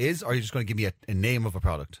product is, or are you just going to give me a name of a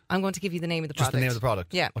product? I'm going to give you the name of the Just product. the name of the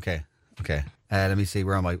product? Yeah. Okay. Let me see.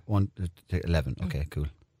 Where am I? 1, 11. Okay, cool.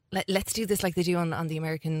 Let's do this like they do on the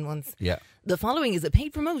American ones. Yeah. The following is a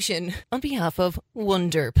paid promotion on behalf of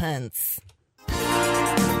Wonder Pants.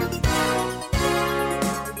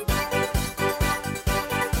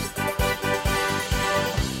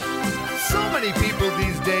 So many people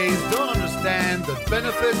these days don't understand the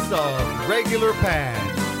benefits of regular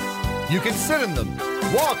pants. You can sit in them,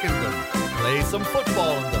 walk in them, play some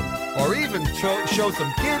football in them, or even show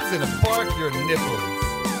some kids in a park your nipples.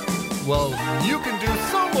 Well, you can do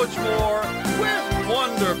so much more with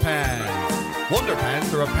Wonder Pants. Wonder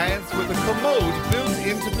Pants are a pants with a commode built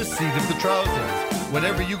into the seat of the trousers.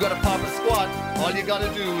 Whenever you gotta pop a squat, all you gotta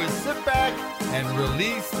do is sit back and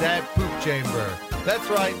release that poop chamber. That's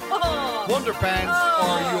right. Wonder Pants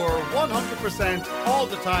are your 100% all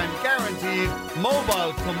the time guaranteed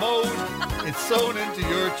mobile commode. It's sewn into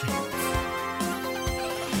your cheeks.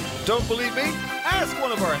 Don't believe me? Ask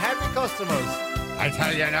one of our happy customers. I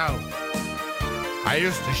tell you now, I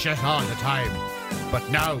used to shit all the time, but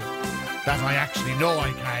now that I actually know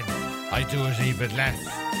I can, I do it even less.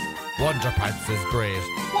 Wonder Pants is great.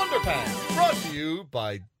 Wonder Pants, brought to you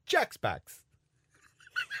by Jack's Packs.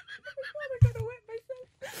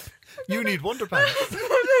 You need Wonder Pants.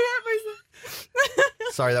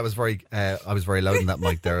 Sorry, that was very. I was very loud in that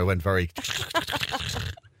mic there. I went very.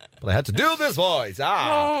 But I had to do this voice.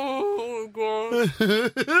 Oh, God.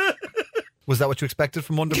 Was that what you expected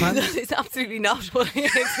from Wonder Pants? That is absolutely not what I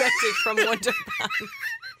expected from Wonder Pants.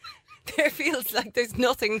 There feels like there's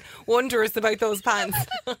nothing wondrous about those pants.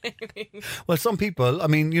 Well, some people, I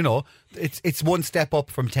mean, you know, it's one step up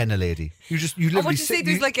from Tenna Lady. You literally what you say?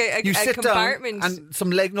 There's like a sit compartment, down and some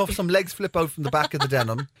legs flip out from the back of the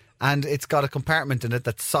denim, and it's got a compartment in it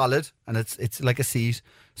that's solid, and it's like a seat.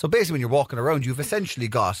 So basically, when you're walking around, you've essentially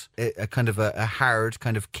got a kind of a hard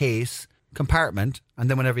kind of case compartment, and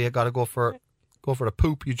then whenever you got to go for the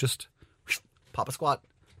poop, you just pop a squat.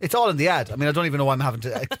 It's all in the ad. I mean, I don't even know why I'm having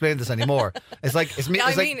to explain this anymore. It's like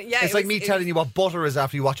me telling you what butter is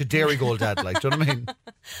after you watch a Dairy Gold ad. Like, do you know what I mean?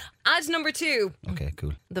 Ad number 2. Okay,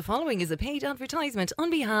 cool. The following is a paid advertisement on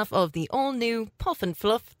behalf of the all-new Puff and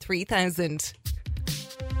Fluff 3000.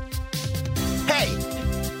 Hey,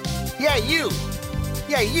 yeah, you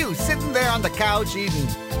sitting there on the couch eating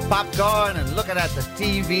popcorn and looking at the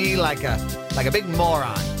TV like a big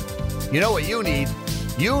moron. You know what you need?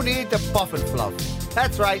 You need the Puff and Fluff.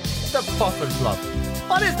 That's right, the Puff and Fluff.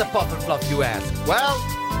 What is the Puff and Fluff, you ask? Well,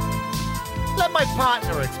 let my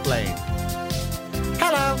partner explain.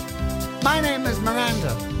 Hello, my name is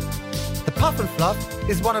Miranda. The Puff and Fluff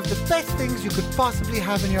is one of the best things you could possibly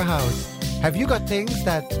have in your house. Have you got things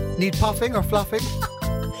that need puffing or fluffing?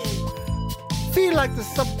 Feel like there's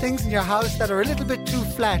some things in your house that are a little bit too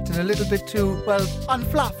flat and a little bit too, well,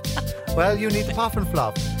 unfluffed? Well, you need to puff and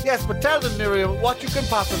fluff. Yes, but tell them, Miriam, what you can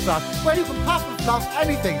puff and fluff. Well, you can puff and fluff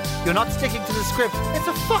anything. You're not sticking to the script. It's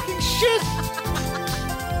a fucking shit.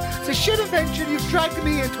 It's a shit adventure. You've dragged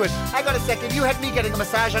me into it. Hang on a second. You had me getting a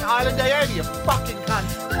massage on Island Diana, you fucking cunt.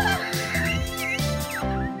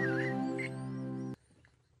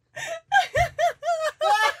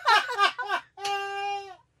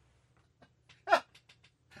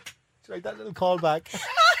 Right, that little callback.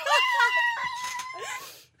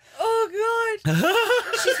 Oh God,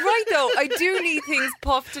 she's right though. I do need things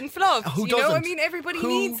puffed and fluffed. Who you know, doesn't? I mean, everybody Who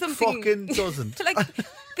needs something. fucking doesn't? Like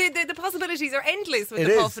the possibilities are endless with It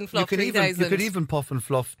the is. puff and fluff. You 3000. could even puff and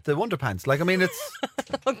fluff the Wonderpants. Like, I mean, it's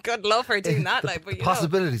Oh God, love her doing that. Like, but the you know.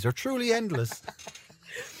 possibilities are truly endless.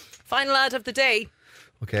 Final ad of the day.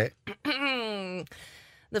 Okay.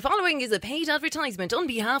 The following is a paid advertisement on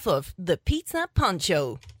behalf of the Pizza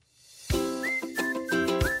Poncho.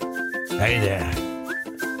 Hey there.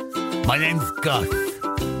 My name's Gus.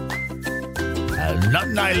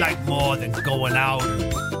 Nothing I like more than going out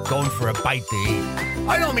and going for a bite to eat.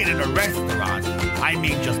 I don't mean in a restaurant. I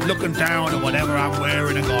mean just looking down at whatever I'm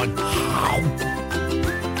wearing and going, "Ow."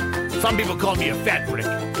 Some people call me a fat brick,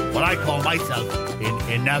 but I call myself an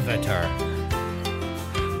innovator.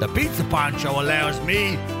 The Pizza Poncho allows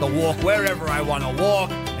me to walk wherever I want to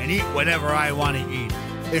walk and eat whatever I want to eat.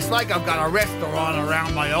 It's like I've got a restaurant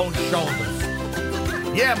around my own shoulders.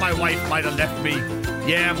 Yeah, my wife might have left me.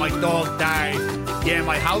 Yeah, my dog died. Yeah,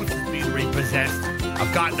 my house is being repossessed.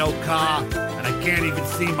 I've got no car, and I can't even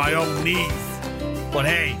see my own knees. But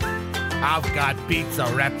hey, I've got pizza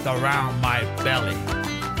wrapped around my belly.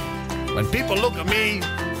 When people look at me,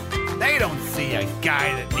 they don't see a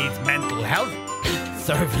guy that needs mental health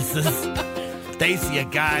services. They see a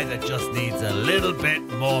guy that just needs a little bit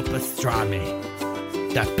more pastrami.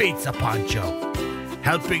 The Pizza Poncho,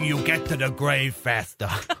 helping you get to the grave faster.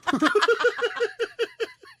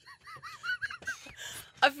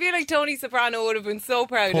 I feel like Tony Soprano would have been so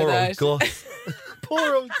proud Poor of old that. Gus.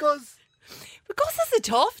 Poor old Gus. But Gus is a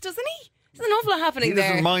tough, doesn't he? There's an awful lot happening He there.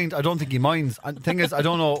 doesn't mind. I don't think he minds. And the thing is, I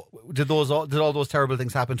don't know, did all those terrible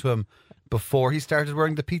things happen to him before he started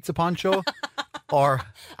wearing the Pizza Poncho? Or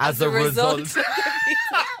as a result?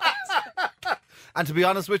 And to be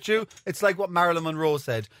honest with you, it's like what Marilyn Monroe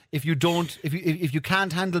said: if you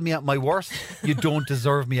can't handle me at my worst, you don't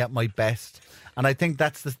deserve me at my best. And I think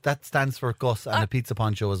that stands for Gus and the Pizza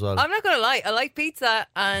Poncho as well. I'm not going to lie. I like pizza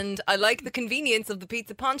and I like the convenience of the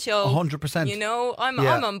Pizza Poncho. 100%. You know, I'm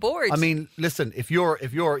on board. I mean, listen, if you're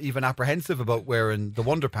even apprehensive about wearing the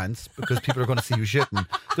Wonderpants because people are going to see you shitting,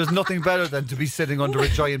 there's nothing better than to be sitting under a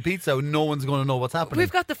giant pizza and no one's going to know what's happening.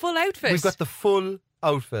 We've got the full outfit. We've got the full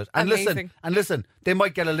outfit. And Amazing. listen, they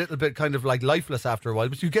might get a little bit kind of like lifeless after a while,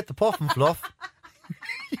 but you get the puff and fluff.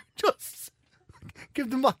 You just give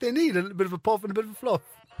them what they need, a little bit of a puff and a bit of a fluff.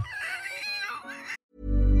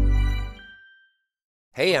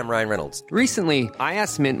 Hey, I'm Ryan Reynolds. Recently, I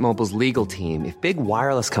asked Mint Mobile's legal team if big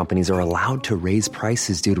wireless companies are allowed to raise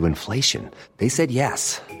prices due to inflation. They said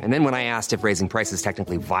yes. And then when I asked if raising prices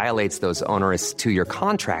technically violates those onerous 2-year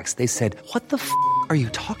contracts, they said, "What the f*** are you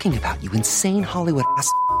talking about, you insane Hollywood ass?"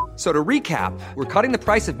 So to recap, we're cutting the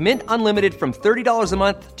price of Mint Unlimited from $30 a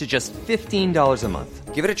month to just $15 a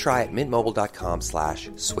month. Give it a try at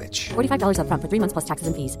mintmobile.com/switch. $45 up front for 3 months plus taxes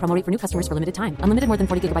and fees. Promo rate for new customers for limited time. Unlimited more than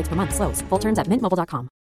 40 gigabytes per month. Slows full terms at mintmobile.com.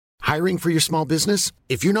 Hiring for your small business?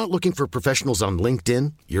 If you're not looking for professionals on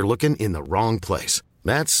LinkedIn, you're looking in the wrong place.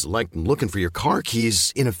 That's like looking for your car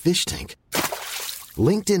keys in a fish tank.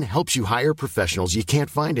 LinkedIn helps you hire professionals you can't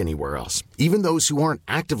find anywhere else, even those who aren't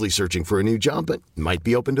actively searching for a new job but might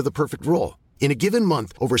be open to the perfect role. In a given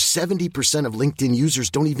month, over 70% of LinkedIn users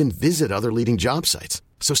don't even visit other leading job sites.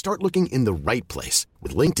 So start looking in the right place.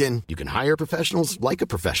 With LinkedIn, you can hire professionals like a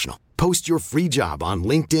professional. Post your free job on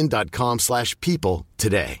linkedin.com/people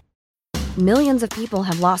today. Millions of people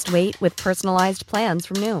have lost weight with personalized plans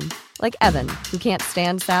from Noom. Like Evan, who can't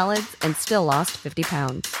stand salads and still lost 50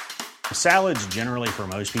 pounds. Salads generally for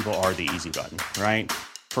most people are the easy button, right?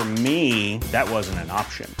 For me, that wasn't an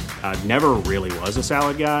option. I never really was a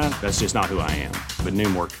salad guy. That's just not who I am. But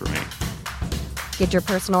Noom worked for me. Get your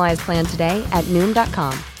personalized plan today at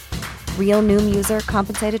Noom.com. Real Noom user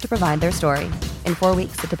compensated to provide their story. In 4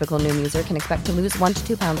 weeks, the typical Noom user can expect to lose 1 to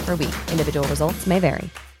 2 pounds per week. Individual results may vary.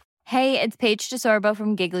 Hey, it's Paige DeSorbo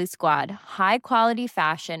from Giggly Squad. High quality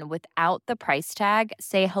fashion without the price tag.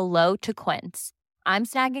 Say hello to Quince. I'm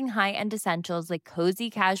snagging high-end essentials like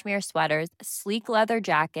cozy cashmere sweaters, sleek leather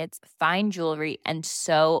jackets, fine jewelry, and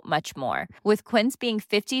so much more. With Quince being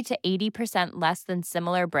 50 to 80% less than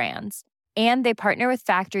similar brands. And they partner with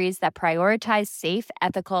factories that prioritize safe,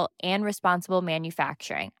 ethical, and responsible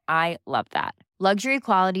manufacturing. I love that. Luxury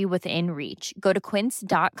quality within reach. Go to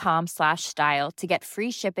quince.com/style to get free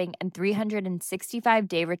shipping and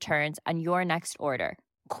 365-day returns on your next order.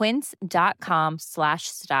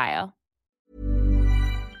 Quince.com/style.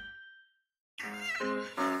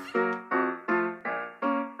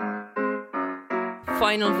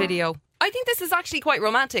 Final video. I think this is actually quite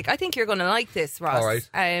romantic. I think you're going to like this, Ross. All right.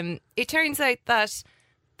 It turns out that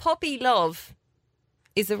puppy love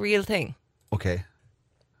is a real thing. Okay.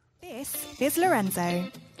 This is Lorenzo.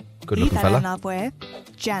 Good He looking fell in fella. love with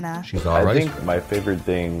Jenna. She's all right. I think my favorite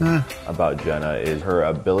thing about Jenna is her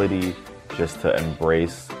ability just to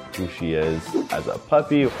embrace who she is as a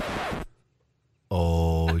puppy.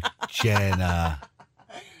 Oh, Jenna.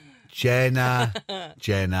 Jenna.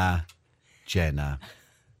 Jenna. Jenna.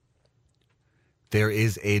 There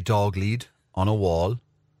is a dog lead on a wall.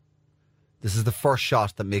 This is the first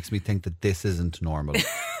shot that makes me think that this isn't normal.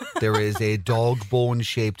 There is a dog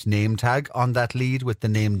bone-shaped name tag on that lead with the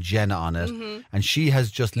name Jenna on it. Mm-hmm. And she has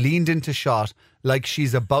just leaned into shot like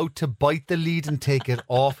she's about to bite the lead and take it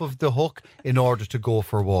off of the hook in order to go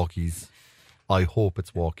for walkies. I hope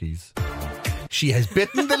it's walkies. She has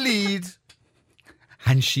bitten the lead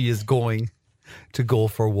and she is going to go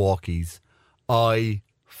for walkies. I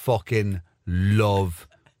fucking love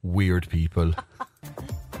weird people.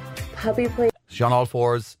 Puppy play She's on all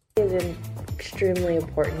fours. is extremely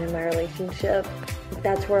important in my relationship.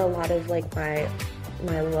 That's where a lot of like my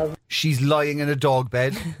love. She's lying in a dog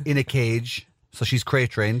bed in a cage, so she's crate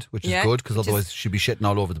trained, which is good because otherwise she'd be shitting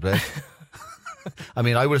all over the place. I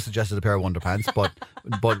mean, I would have suggested a pair of Wonderpants, but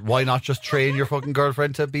why not just train your fucking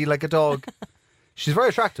girlfriend to be like a dog? She's very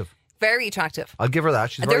attractive. Very attractive. I'll give her that.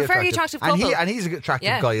 She's They're very a very attractive couple. And he's an attractive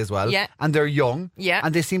Yeah. guy as well. Yeah. And they're young. Yeah.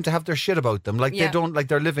 And they seem to have their shit about them. Like Yeah. they don't, like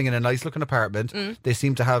they're living in a nice looking apartment. Mm. They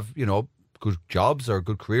seem to have, good jobs or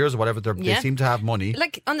good careers or whatever. They Yeah. seem to have money.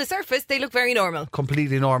 Like on the surface, they look very normal.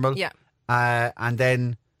 Completely normal. Yeah. And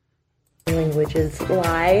then Languages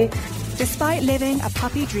lie. Despite living a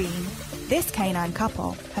puppy dream, this canine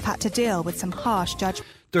couple have had to deal with some harsh judgment.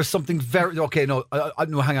 there's something very... Okay, no,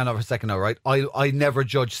 no, hang on for a second now, right? I never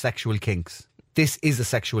judge sexual kinks. This is a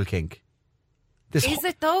sexual kink. Is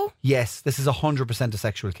it though? Yes, this is 100% a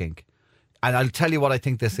sexual kink. And I'll tell you what I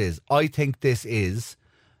think this is. I think this is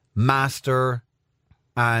master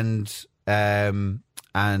and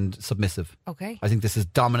submissive. Okay. I think this is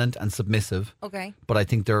dominant and submissive. Okay. But I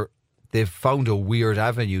think they've found a weird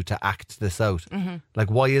avenue to act this out. Mm-hmm. Like,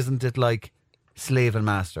 why isn't it like slave and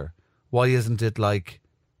master? Why isn't it like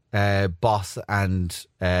boss and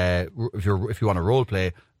if you want to role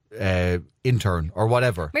play, intern or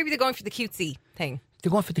whatever? Maybe they're going for the cutesy thing. They're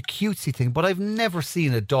going for the cutesy thing, but I've never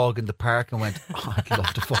seen a dog in the park and went, oh, I'd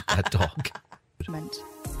love to fuck that dog.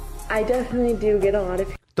 I definitely do get a lot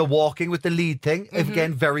of The walking with the lead thing,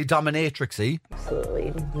 again, very dominatrixy.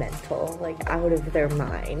 absolutely mental, like out of their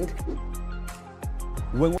mind.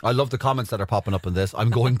 I love the comments that are popping up on this. I'm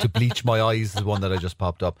going to bleach my eyes is one that I just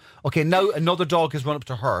popped up. Okay, now another dog has run up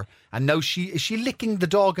to her, and now is she licking the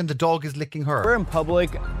dog and the dog is licking her. We're in public,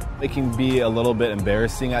 it can be a little bit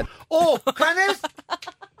embarrassing at... Oh, Kenneth?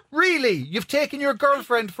 Really? You've taken your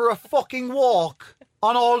girlfriend for a fucking walk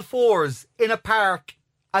on all fours in a park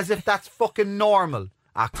as if that's fucking normal?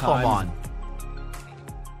 Ah, come on.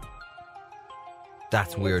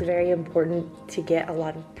 That's weird. It's very important to get a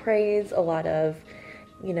lot of praise, a lot of,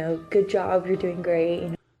 good job, you're doing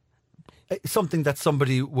great. Something that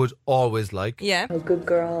somebody would always like. Yeah. Good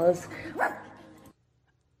girls.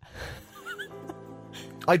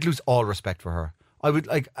 I'd lose all respect for her. I would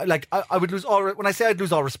I would lose all. When I say I'd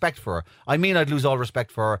lose all respect for her, I mean I'd lose all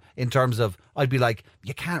respect for her in terms of I'd be like,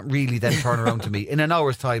 you can't really then turn around to me in an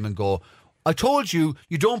hour's time and go, I told you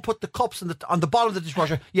don't put the cups on the bottom of the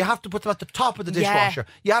dishwasher. You have to put them at the top of the dishwasher.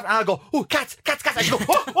 You have, and I'll go, oh, cats. I go,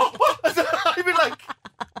 oh. I'd be like,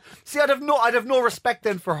 see, I'd have no respect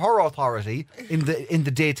then for her authority in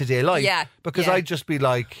the day-to-day life. Yeah, because yeah. I'd just be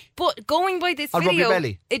like, But going by this I'll rub your video,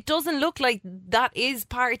 belly. it doesn't look like that is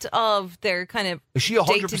part of their kind of. Is she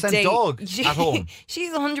 100% day-to-day- dog at home?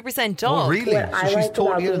 She's 100% dog. Oh, really? What So I she's like totally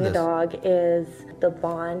about in being a this. dog is the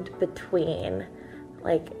bond between,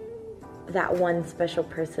 like, that one special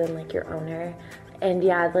person, like your owner, and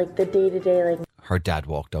like the day-to-day, like. Her dad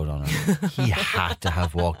walked out on her. He had to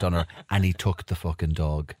have walked on her, and he took the fucking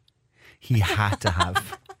dog. He had to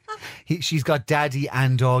have. She's got daddy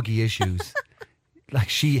and doggy issues. Like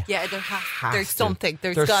she. Yeah, has there's to. something.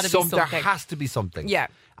 There's got to be something. There has to be something. Yeah.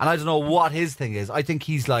 And I don't know what his thing is. I think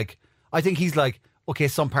he's like, okay,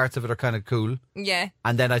 some parts of it are kind of cool. Yeah.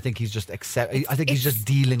 And then I think he's just I think he's just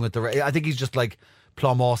dealing with the I think he's just like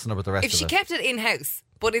plum Austin with the rest If of she it. kept it in-house,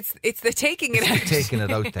 but it's the taking it It's out. the taking it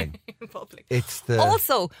out thing. In public. It's the...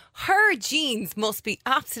 Also, her jeans must be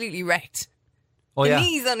absolutely wrecked. Oh, the yeah.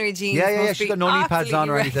 knees on her jeans Yeah. must She's be got no knee pads on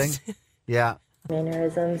or absolutely anything. wrecked. Yeah.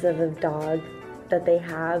 Mannerisms of a dog that they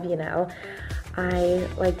have, you know. I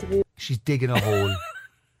like to be... She's digging a hole.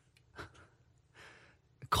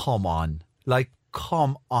 Come on. Like,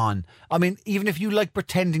 come on. I mean, even if you like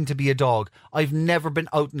pretending to be a dog, I've never been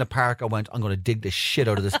out in the park. I went, I'm going to dig the shit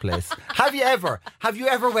out of this place. Have you ever? Have you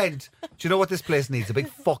ever went, do you know what this place needs? A big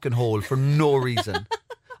fucking hole for no reason.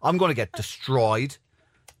 I'm going to get destroyed.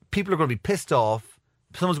 People are going to be pissed off.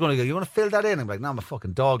 Someone's going to go, you want to fill that in? I'm like, no, I'm a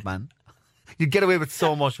fucking dog, man. You'd get away with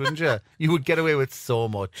so much, wouldn't you? You would get away with so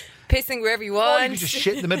much. Pissing wherever you Oh, want. you could just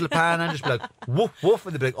shit in the middle of the pan and just be like, woof, woof,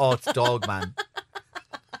 and they'd be like, oh, it's dog, man.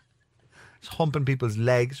 Just humping people's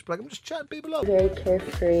legs. Just be like, I'm just chatting people up. Very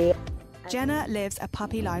carefree. Jenna lives a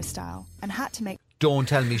puppy lifestyle and had to make Don't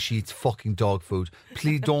tell me she eats fucking dog food.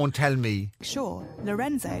 Please don't tell me. sure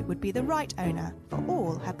Lorenzo would be the right owner for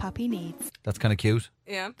all her puppy needs. That's kind of cute.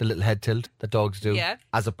 Yeah. The little head tilt that dogs do. Yeah.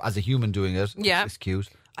 As a human doing it. Yeah. It's cute.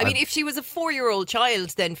 I mean, if she was a 4-year-old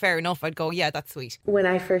child, then fair enough. I'd go, yeah, that's sweet. When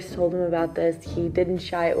I first told him about this, he didn't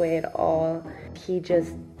shy away at all. He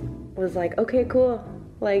just was like, okay, cool.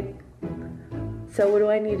 Like, so what do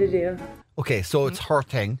I need to do? Okay, so it's her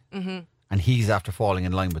thing, and he's after falling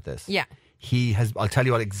in line with this. Yeah. I'll tell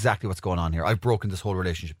you exactly what's going on here. I've broken this whole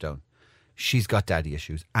relationship down. She's got daddy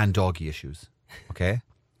issues and doggy issues. Okay?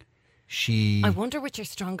 I wonder which are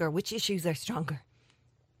stronger. Which issues are stronger?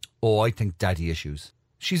 Oh, I think daddy issues.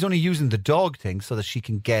 She's only using the dog thing so that she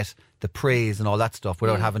can get the praise and all that stuff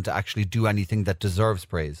without having to actually do anything that deserves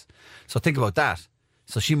praise. So think about that.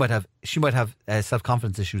 So she might have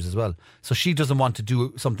self-confidence issues as well. So she doesn't want to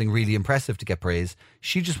do something really impressive to get praise.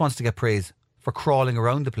 She just wants to get praise for crawling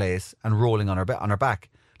around the place and rolling on her back.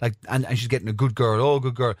 Like, and she's getting a good girl. Oh,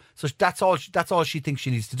 good girl. So that's all she thinks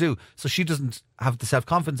she needs to do. So she doesn't have the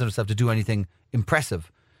self-confidence in herself to do anything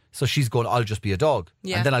impressive. So she's going, I'll just be a dog.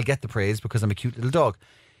 Yeah. And then I'll get the praise because I'm a cute little dog.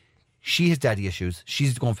 She has daddy issues.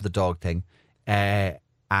 She's going for the dog thing.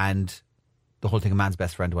 And the whole thing, a man's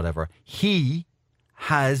best friend, whatever. He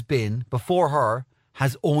has been, before her,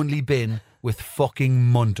 has only been with fucking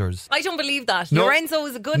munters. I don't believe that. No. Lorenzo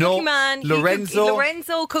is a good-looking man.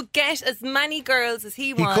 Lorenzo could get as many girls as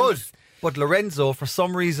he wants. He could. But Lorenzo, for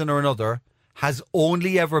some reason or another, has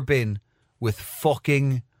only ever been with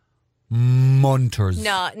fucking munters.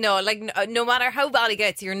 No matter how bad it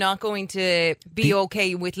gets, you're not going to be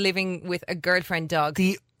okay with living with a girlfriend dog.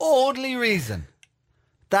 The only reason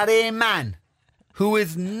that a man who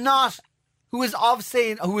is of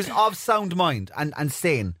sound mind and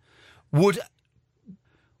sane would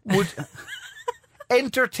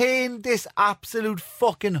entertain this absolute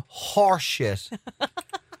fucking horseshit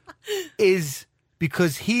is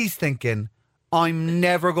because he's thinking, I'm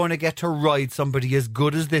never going to get to ride somebody as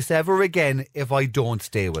good as this ever again if I don't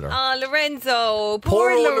stay with her. Ah, Lorenzo. Poor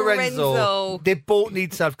Poor old Lorenzo. They both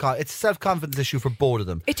need self-confidence. It's a self-confidence issue for both of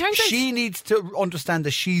them. It turns out she needs to understand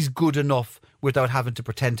that she's good enough without having to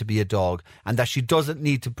pretend to be a dog, and that she doesn't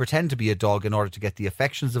need to pretend to be a dog in order to get the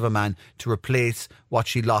affections of a man to replace what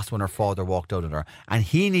she lost when her father walked out on her. And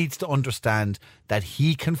he needs to understand that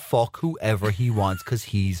he can fuck whoever he wants because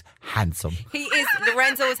he's handsome.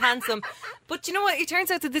 Lorenzo is handsome. But you know what? It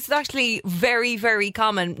turns out that this is actually very, very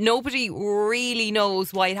common. Nobody really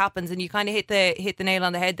knows why it happens, and you kind of hit the nail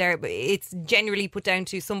on the head there. But it's generally put down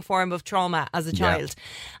to some form of trauma as a child,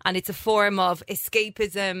 and it's a form of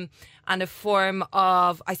escapism and a form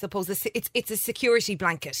of, I suppose, it's a security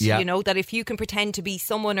blanket. Yeah. You know, that if you can pretend to be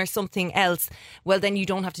someone or something else, well, then you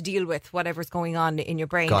don't have to deal with whatever's going on in your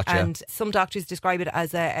brain. Gotcha. And some doctors describe it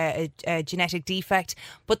as a genetic defect,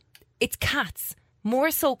 but it's cats.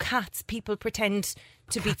 More so cats. People pretend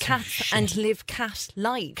to be cats and live cat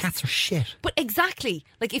lives. Cats are shit. But exactly.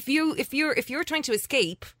 Like if you're trying to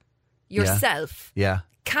escape yourself,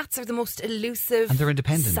 cats are the most elusive And they're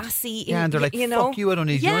independent. sassy. Yeah, and they're like, you know? fuck you, I don't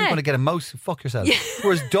need you. I'm going to get a mouse. Fuck yourself. Yeah.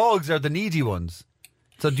 Whereas dogs are the needy ones.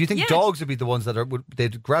 So do you think dogs would be the ones that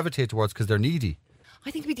they'd gravitate towards because they're needy?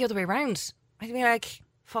 I think it'd be the other way around. I'd be like,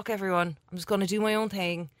 fuck everyone. I'm just going to do my own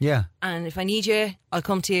thing. Yeah. And if I need you, I'll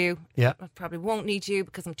come to you. Yeah. I probably won't need you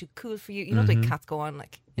because I'm too cool for you. You know the way cats go on,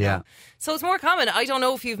 like. You Yeah. know? So it's more common. I don't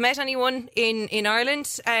know if you've met anyone in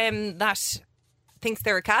Ireland that thinks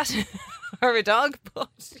they're a cat or a dog, but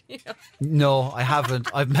you know. No, I haven't.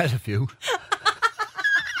 I've met a few.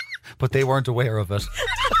 But they weren't aware of it.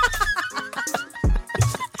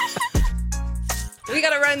 We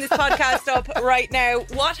got to turn this podcast up right now.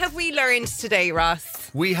 What have we learned today, Ross?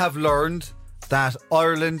 We have learned that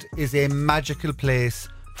Ireland is a magical place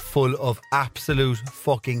full of absolute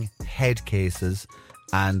fucking head cases.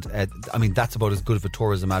 And I mean, that's about as good of a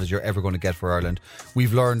tourism ad as you're ever going to get for Ireland.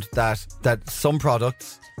 We've learned that some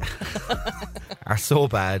products are so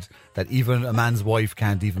bad that even a man's wife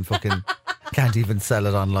can't even sell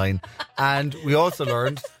it online. And we also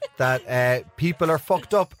learned that people are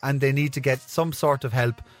fucked up and they need to get some sort of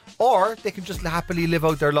help, or they can just happily live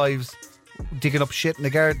out their lives digging up shit in the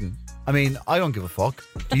garden. I mean, I don't give a fuck.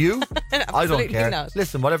 Do you? I don't care. Not.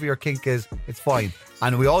 Listen, whatever your kink is, it's fine.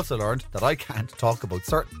 And we also learned that I can't talk about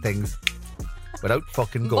certain things without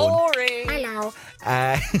fucking going. Boring. Hello.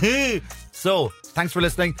 So, thanks for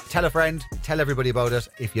listening. Tell a friend. Tell everybody about it.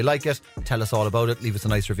 If you like it, tell us all about it. Leave us a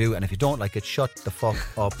nice review. And if you don't like it, shut the fuck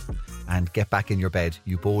up and get back in your bed,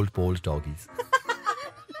 you bold, bold doggies.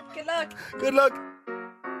 Good luck. Good luck.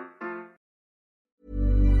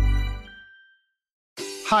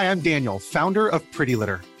 Hi, I'm Daniel, founder of Pretty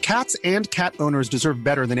Litter. Cats and cat owners deserve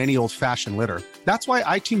better than any old-fashioned litter. That's why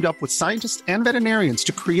I teamed up with scientists and veterinarians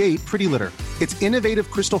to create Pretty Litter. Its innovative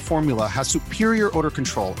crystal formula has superior odor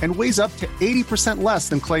control and weighs up to 80% less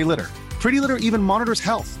than clay litter. Pretty Litter even monitors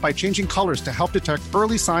health by changing colors to help detect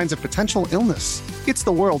early signs of potential illness. It's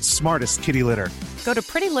the world's smartest kitty litter. Go to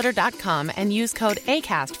prettylitter.com and use code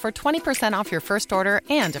ACAST for 20% off your first order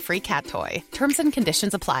and a free cat toy. Terms and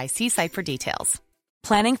conditions apply. See site for details.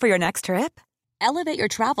 Planning for your next trip? Elevate your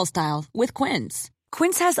travel style with Quince.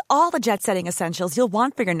 Quince has all the jet-setting essentials you'll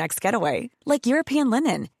want for your next getaway, like European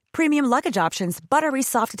linen, premium luggage options, buttery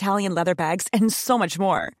soft Italian leather bags, and so much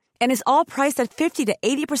more. And is all priced at 50 to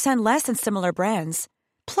 80% less than similar brands.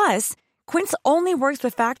 Plus, Quince only works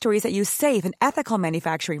with factories that use safe and ethical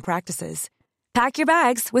manufacturing practices. Pack your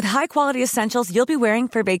bags with high-quality essentials you'll be wearing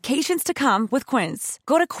for vacations to come with Quince.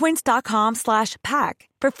 Go to quince.com/pack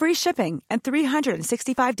for free shipping and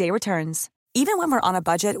 365-day returns. Even when we're on a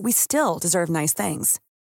budget, we still deserve nice things.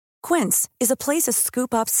 Quince is a place to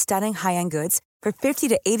scoop up stunning high-end goods for 50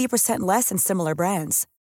 to 80% less than similar brands.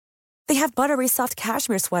 They have buttery soft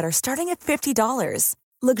cashmere sweaters starting at $50,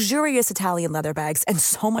 luxurious Italian leather bags, and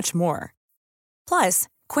so much more. Plus,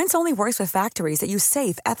 Quince only works with factories that use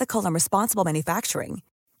safe, ethical, and responsible manufacturing.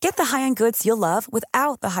 Get the high-end goods you'll love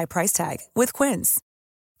without the high price tag with Quince.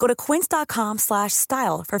 Go to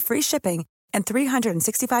quince.com/style for free shipping and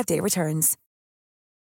 365-day returns.